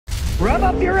Rev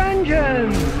up your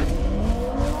engines!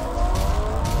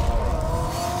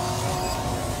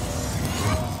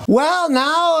 Well,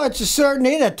 now it's a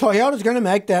certainty that Toyota's going to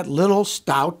make that little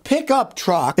stout pickup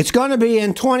truck. It's going to be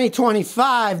in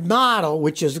 2025 model,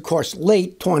 which is, of course,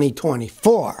 late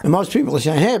 2024. And most people are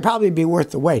saying, hey, it'd probably be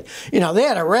worth the wait. You know, they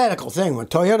had a radical thing. When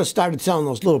Toyota started selling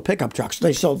those little pickup trucks,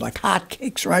 they sold like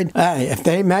hotcakes, right? If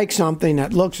they make something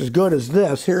that looks as good as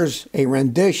this, here's a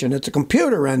rendition. It's a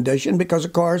computer rendition because,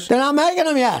 of course, they're not making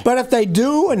them yet. But if they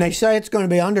do, and they say it's going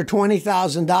to be under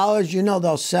 $20,000, you know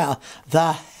they'll sell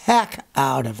the heck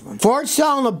out of them. Ford's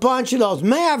selling a bunch of those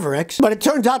Mavericks, but it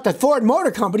turns out that Ford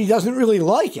Motor Company doesn't really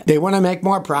like it. They want to make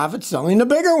more profit selling the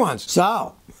bigger ones.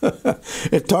 So,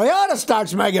 if Toyota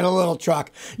starts making a little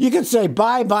truck, you can say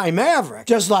bye-bye Maverick.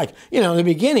 Just like, you know, in the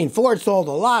beginning, Ford sold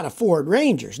a lot of Ford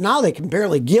Rangers. Now they can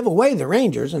barely give away the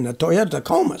Rangers, and the Toyota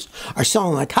Tacomas are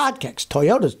selling like hotcakes.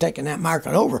 Toyota's taken that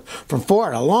market over from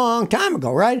Ford a long time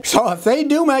ago, right? So if they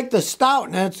do make the Stout,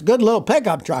 and it's a good little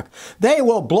pickup truck, they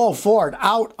will blow Ford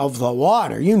out of the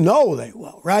water. You know they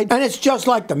will, right? And it's just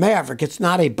like the Maverick. It's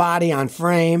not a body on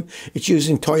frame. It's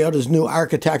using Toyota's new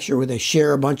architecture where they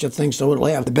share a bunch of things, so it'll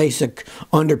have the basic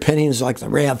underpinnings like the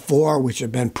RAV4, which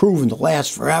have been proven to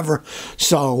last forever.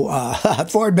 So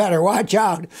Ford better watch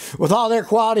out with all their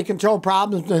quality control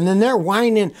problems. And then they're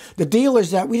whining the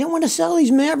dealers that we don't want to sell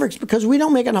these Mavericks because we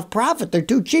don't make enough profit. They're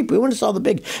too cheap. We want to sell the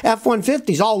big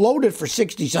F-150s all loaded for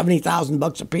 $60,000,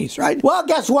 $70,000 a piece, right? Well,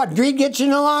 guess what? Greed gets you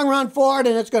in the long run, Ford,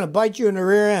 and it's going to bite you in the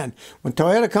rear end. When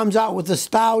Toyota comes out with the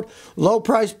Stout,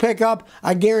 low-price pickup,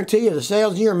 I guarantee you the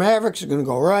sales of your Mavericks are going to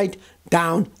go right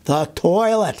down the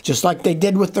toilet, just like they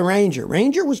did with the Ranger.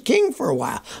 Ranger was king for a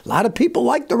while. A lot of people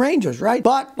like the Rangers, right?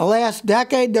 But the last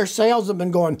decade, their sales have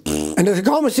been going, and the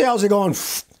Tacoma sales are going,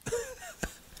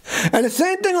 and the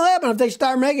same thing will happen if they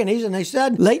start making these. And they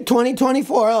said late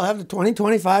 2024, they'll have the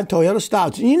 2025 Toyota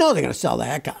Stouts. And you know they're going to sell the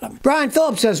heck out of them. Brian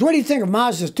Phillips says, what do you think of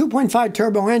Mazda's 2.5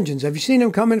 turbo engines? Have you seen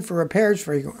them come in for repairs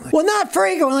frequently? Well, not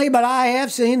frequently, but I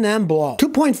have seen them blow.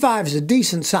 2.5 is a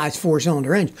decent sized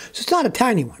four-cylinder engine. So it's not a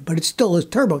tiny one, but it still is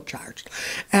turbocharged.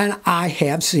 And I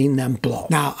have seen them blow.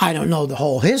 Now, I don't know the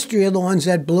whole history of the ones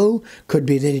that blew. Could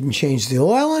be they didn't change the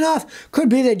oil enough. Could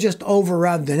be they just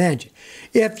over-revved an engine.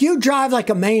 If you drive like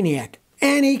a maniac,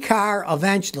 any car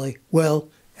eventually will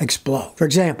explode. For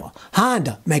example,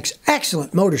 Honda makes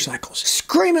excellent motorcycles,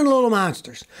 screaming little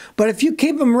monsters. But if you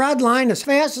keep them redlined as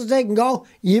fast as they can go,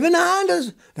 even the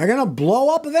Hondas, they're going to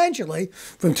blow up eventually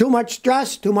from too much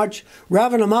stress, too much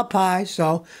revving them up high.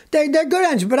 So they're good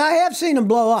engines, but I have seen them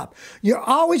blow up. You're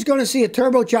always going to see a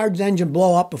turbocharged engine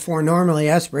blow up before normally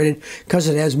aspirated because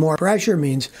it has more pressure,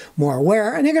 means more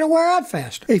wear, and they're going to wear out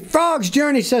faster. A Frog's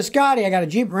Journey says, Scotty, I got a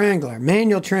Jeep Wrangler,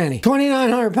 manual tranny,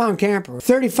 2,900-pound camper,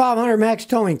 3,500 max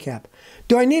towing cap.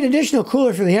 Do I need additional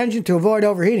cooler for the engine to avoid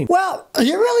overheating? Well,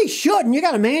 you really shouldn't. You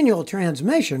got a manual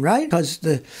transmission, right? Because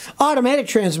the automatic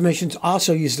transmissions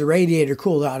also use the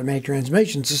radiator-cooled automatic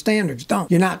transmissions. The standards don't.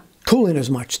 You're not cooling as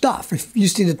much stuff. If you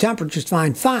see the temperature's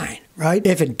fine, right?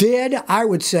 If it did, I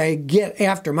would say get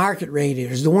aftermarket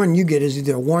radiators. The one you get is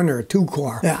either a 1 or a 2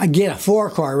 core. I get a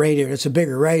 4-core radiator. It's a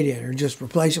bigger radiator. Just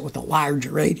replace it with a larger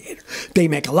radiator. They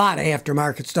make a lot of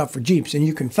aftermarket stuff for Jeeps, and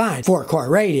you can find 4-core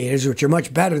radiators, which are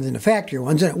much better than the factory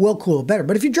ones, and it will cool better.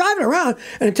 But if you're driving around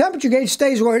and the temperature gauge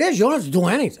stays where it is, you don't have to do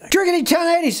anything. Triggity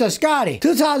 1080 says, Scotty,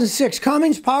 2006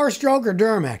 Cummins, Power Stroke, or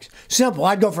Duramax? Simple.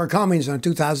 I'd go for a Cummins on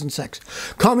 2006.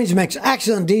 Cummins makes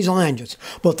excellent diesel engines.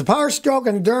 Both the Power Stroke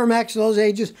and the Duramax of those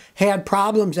ages had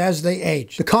problems as they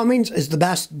aged. The Cummins is the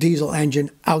best diesel engine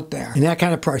out there in that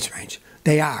kind of price range.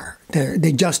 They are.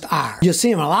 They just are. You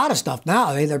see them in a lot of stuff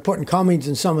now. They're putting Cummins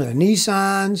in some of the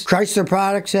Nissans. Chrysler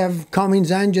products have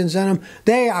Cummins engines in them.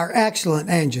 They are excellent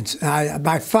engines.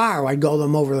 By far, I'd go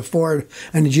them over the Ford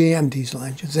and the GM diesel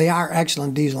engines. They are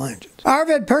excellent diesel engines.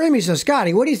 Arvid Perimi says,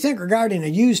 Scotty, what do you think regarding a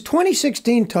used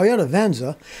 2016 Toyota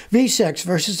Venza V6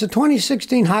 versus the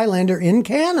 2016 Highlander in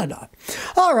Canada?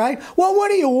 All right. Well, what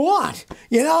do you want?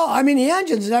 You know, I mean, the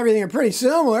engines and everything are pretty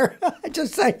similar. I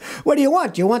just say, what do you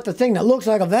want? Do you want the thing that looks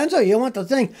like a Venza? Or you want the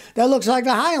thing that looks like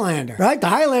the Highlander, right? The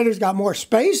Highlander's got more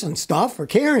space and stuff for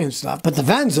carrying stuff, but the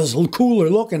Venza's cooler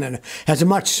looking and has a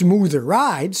much smoother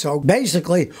ride. So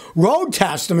basically, road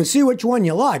test them and see which one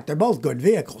you like. They're both good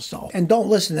vehicles, so. And don't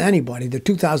listen to anybody. They're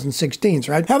 2016s,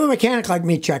 right? Have a mechanic like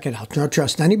me check it out. Don't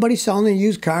trust anybody selling a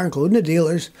used car, including the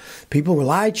dealers. People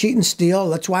lie, cheat, and steal.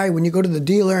 That's why when you go to the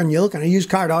dealer and you look at a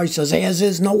used car, it always says as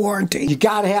as is, no warranty. You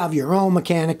got to have your own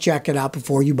mechanic check it out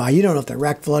before you buy. You don't know if they're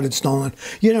wrecked, flooded, stolen.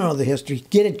 You don't know the history.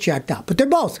 Get it checked out. But they're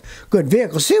both good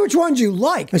vehicles. See which ones you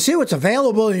like and see what's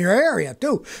available in your area,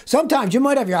 too. Sometimes you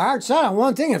might have your heart set on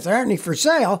one thing. If there aren't any for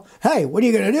sale, hey, what are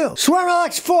you going to do? Swimmer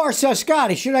X4 says,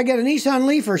 Scotty, should I get a Nissan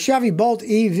Leaf or Chevy Bolt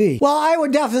EV? Well, I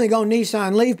would definitely go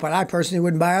Nissan Leaf, but I personally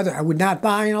wouldn't buy either. I would not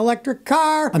buy an electric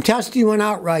car. I'm testing one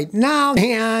out right now,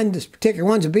 and this particular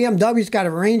one's a BMW's got a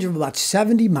range of about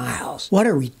 70 miles. What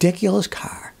a ridiculous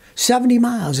car. 70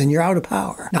 miles and you're out of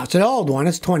power. Now, it's an old one.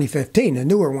 It's 2015. The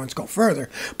newer ones go further,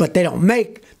 but they don't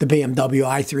make the BMW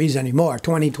i3s anymore.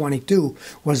 2022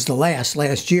 was the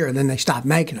last year, and then they stopped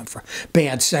making them for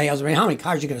bad sales. I mean, how many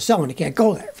cars are you going to sell when you can't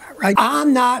go that far, right?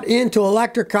 I'm not into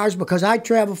electric cars because I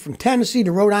travel from Tennessee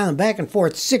to Rhode Island back and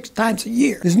forth 6 times a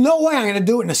year. There's no way I'm going to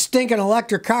do it in a stinking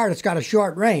electric car that's got a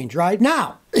short range, right?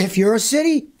 Now, if you're a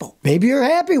city, well, maybe you're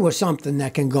happy with something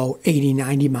that can go 80,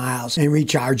 90 miles and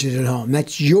recharge it at home.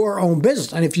 That's your own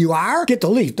business. And if you are, get the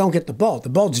Leaf. Don't get the Bolt. The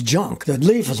Bolt's junk. The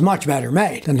Leaf is much better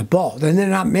made than the Bolt. And they're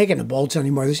not making the Bolts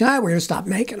anymore. They say, we're going to stop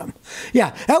making them.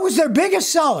 Yeah, that was their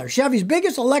biggest seller. Chevy's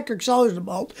biggest electric seller is the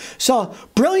Bolt. So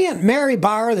brilliant Mary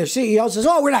Barr, their CEO, says,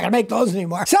 we're not going to make those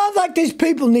anymore. Sounds like these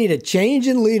people need a change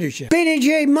in leadership.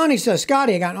 BDJ Money says,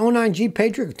 Scotty, I got an 09 Jeep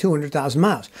Patriot with 200,000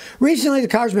 miles. Recently, the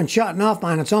car's been shutting off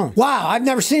on its own. Wow, I've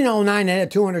never seen an 09 that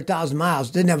had 200,000 miles.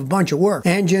 Didn't have a bunch of work.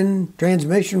 Engine,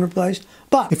 transmission replaced.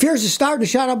 But if yours is starting to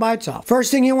shut up by itself,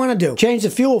 first thing you want to do, change the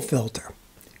fuel filter.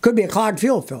 Could be a clogged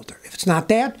fuel filter. If it's not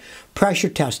that, pressure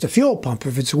test the fuel pump.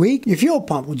 If it's weak, your fuel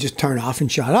pump will just turn off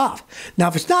and shut off. Now,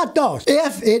 if it's not those,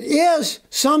 if it is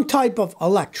some type of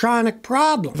electronic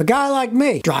problem, if a guy like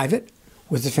me, drive it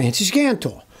with the fancy scan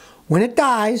tool. When it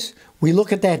dies, we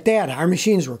look at that data. Our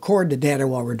machines record the data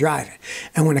while we're driving.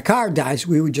 And when a car dies,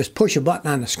 we would just push a button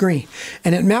on the screen.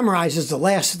 And it memorizes the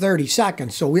last 30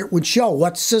 seconds. So it would show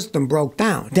what system broke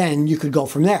down. Then you could go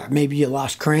from there. Maybe you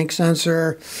lost crank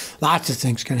sensor. Lots of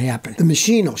things can happen. The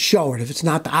machine will show it if it's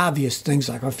not the obvious things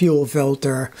like a fuel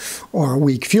filter or a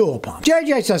weak fuel pump.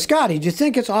 JJ says, Scotty, do you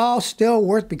think it's all still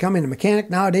worth becoming a mechanic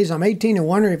nowadays? I'm 18 and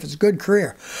wondering if it's a good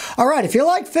career. All right, if you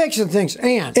like fixing things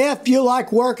and if you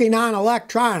like working on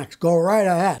electronics, go right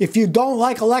ahead. If you don't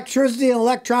like electricity and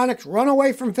electronics, run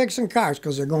away from fixing cars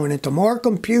because they're going into more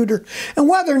computer. And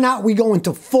whether or not we go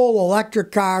into full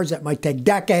electric cars, that might take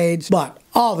decades, but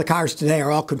all the cars today are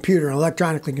all computer and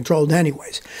electronically controlled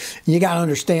anyways. You got to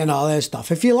understand all that stuff.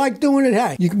 If you like doing it,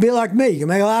 hey, you can be like me. You can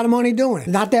make a lot of money doing it.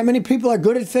 Not that many people are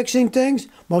good at fixing things.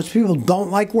 Most people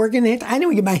don't like working it. I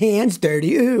don't get my hands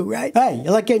dirty, ooh, right? Hey,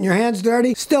 you like getting your hands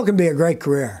dirty? Still can be a great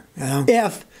career, you know?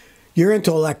 If you're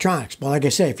into electronics. But like I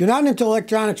say, if you're not into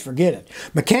electronics, forget it.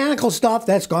 Mechanical stuff,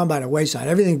 that's gone by the wayside.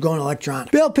 Everything's going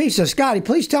electronic. Bill P says, Scotty,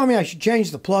 please tell me I should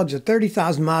change the plugs at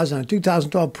 30,000 miles on a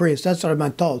 2012 Prius. That's what I've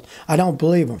been told. I don't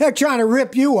believe them. They're trying to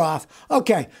rip you off.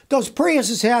 Okay, those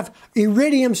Priuses have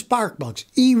iridium spark plugs.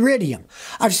 Iridium.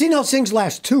 I've seen those things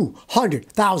last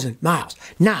 200,000 miles.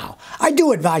 Now, I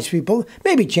do advise people,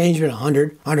 maybe change them at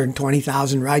 100,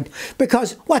 120,000, right?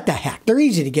 Because what the heck? They're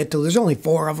easy to get to. There's only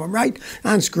 4 of them, right?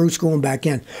 Unscrew, screw them back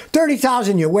in.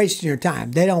 30,000, you're wasting your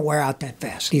time. They don't wear out that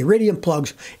fast. The iridium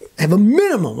plugs have a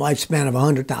minimum lifespan of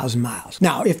 100,000 miles.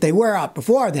 Now, if they wear out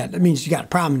before that, that means you got a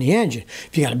problem in the engine.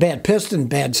 If you got a bad piston,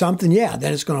 bad something, yeah,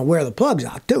 then it's going to wear the plugs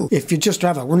out too. If you just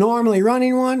have a normally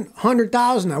running one,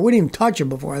 100,000, I wouldn't even touch it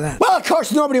before that. Well, of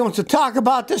course, nobody wants to talk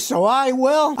about this, so I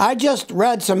will. I just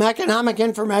read some economic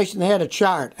information. They had a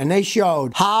chart, and they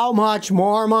showed how much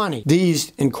more money these,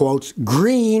 in quotes,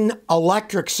 green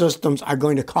electric systems are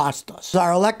going to cost us.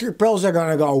 Our electric bills are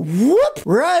going to go whoop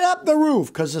right up the roof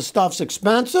because the stuff's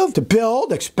expensive to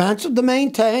build, expensive to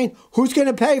maintain. Who's going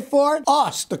to pay for it?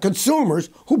 Us, the consumers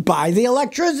who buy the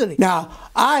electricity. Now,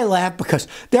 I laugh because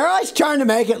they're always trying to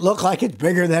make it look like it's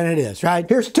bigger than it is, right?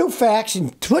 Here's 2 facts,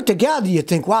 and put together you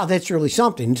think, wow, that's really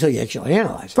something until you actually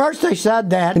analyze. First, they said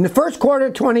that in the first quarter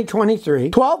of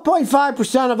 2023,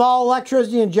 12.5% of all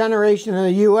electricity and generation in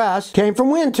the U.S. came from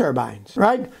wind turbines,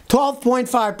 right?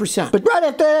 12.5%. But right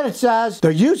after that, it says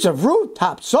the use of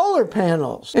rooftop solar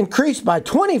panels increased by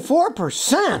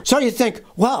 24%. So you think,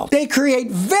 well, they create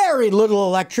very little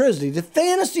electricity. The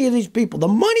fantasy of these people, the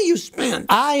money you spend.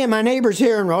 I and my neighbors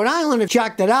here in Rhode Island have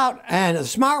checked it out, and the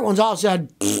smart ones all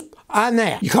said, on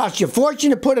that. It costs you a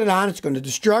fortune to put it on. It's going to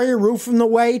destroy your roof from the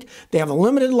weight. They have a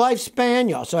limited lifespan.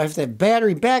 You also have to have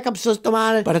battery backup system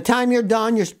on it. By the time you're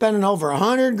done, you're spending over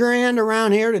 $100 grand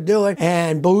around here to do it.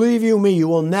 And believe you me, you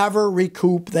will never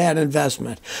recoup that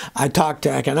investment. I talked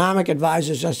to economic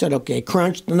advisors. I said, okay,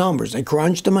 crunch the numbers. They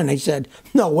crunched them and they said,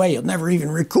 no way, you'll never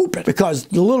even recoup it, because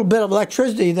the little bit of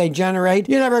electricity they generate,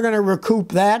 you're never going to recoup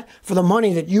that for the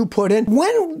money that you put in.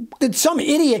 When did some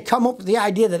idiot come up with the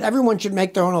idea that everyone should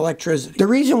make their own electricity? The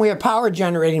reason we have power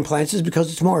generating plants is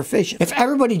because it's more efficient. If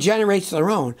everybody generates their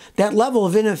own, that level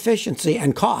of inefficiency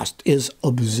and cost is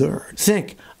absurd.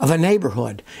 Think of a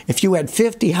neighborhood. If you had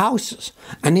 50 houses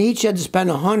and they each had to spend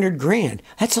 100 grand,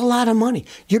 that's a lot of money.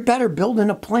 You're better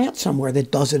building a plant somewhere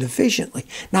that does it efficiently,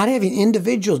 not having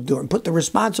individuals do it and put the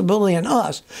responsibility on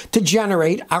us to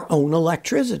generate our own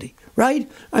electricity, right?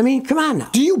 I mean, come on now.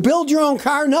 Do you build your own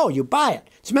car? No, you buy it.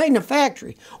 It's made in a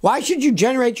factory. Why should you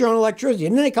generate your own electricity?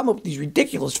 And then they come up with these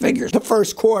ridiculous figures. The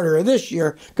first quarter of this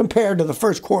year compared to the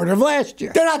first quarter of last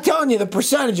year. They're not telling you the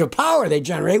percentage of power they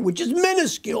generate, which is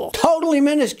minuscule. Totally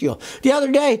minuscule. The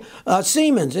other day,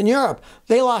 Siemens in Europe,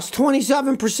 they lost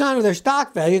 27% of their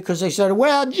stock value because they said,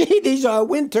 well, gee, these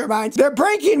wind turbines, they're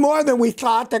breaking more than we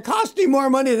thought. They're costing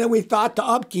more money than we thought to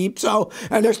upkeep.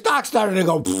 And their stock started to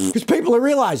go, because people are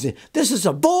realizing this is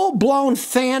a full-blown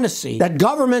fantasy that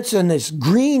governments and this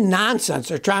green nonsense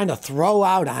are trying to throw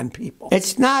out on people.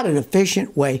 It's not an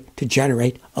efficient way to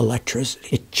generate electricity.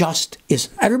 It just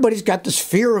isn't. Everybody's got this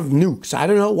fear of nukes. I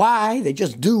don't know why. They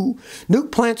just do.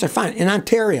 Nuke plants are fine. In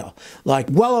Ontario, like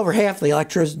well over half the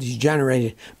electricity is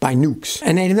generated by nukes.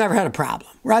 And they've never had a problem,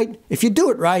 right? If you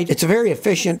do it right, it's a very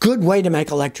efficient, good way to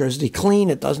make electricity. Clean.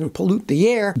 It doesn't pollute the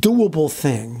air. Doable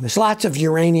thing. There's lots of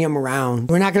uranium around.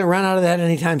 We're not going to run out of that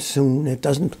anytime soon. It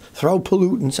doesn't throw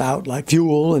pollutants out like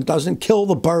fuel. It doesn't kill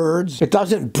the birds. It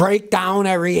doesn't break down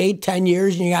every 8-10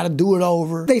 years and you got to do it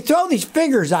over. They throw these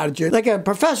figures out at you. Like a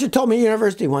professor told me at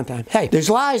university one time, hey, there's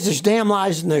lies, there's damn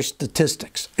lies, and there's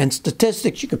statistics. And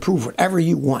statistics, you can prove whatever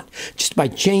you want just by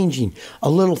changing a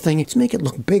little thing. Let's make it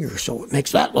look bigger so it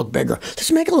makes that look bigger.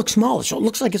 Let's make it look smaller so it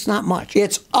looks like it's not much.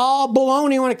 It's all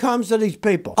baloney when it comes to these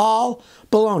people. All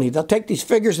baloney. They'll take these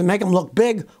figures and make them look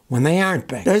big when they aren't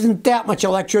big. There isn't that much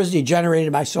electricity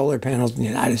generated by solar panels in the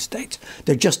United States.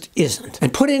 There just isn't.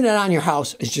 And putting it on your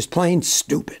house is just plain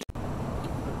stupid.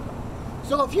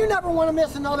 So if you never want to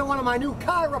miss another one of my new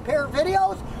car repair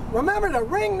videos, remember to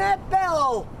ring that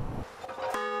bell.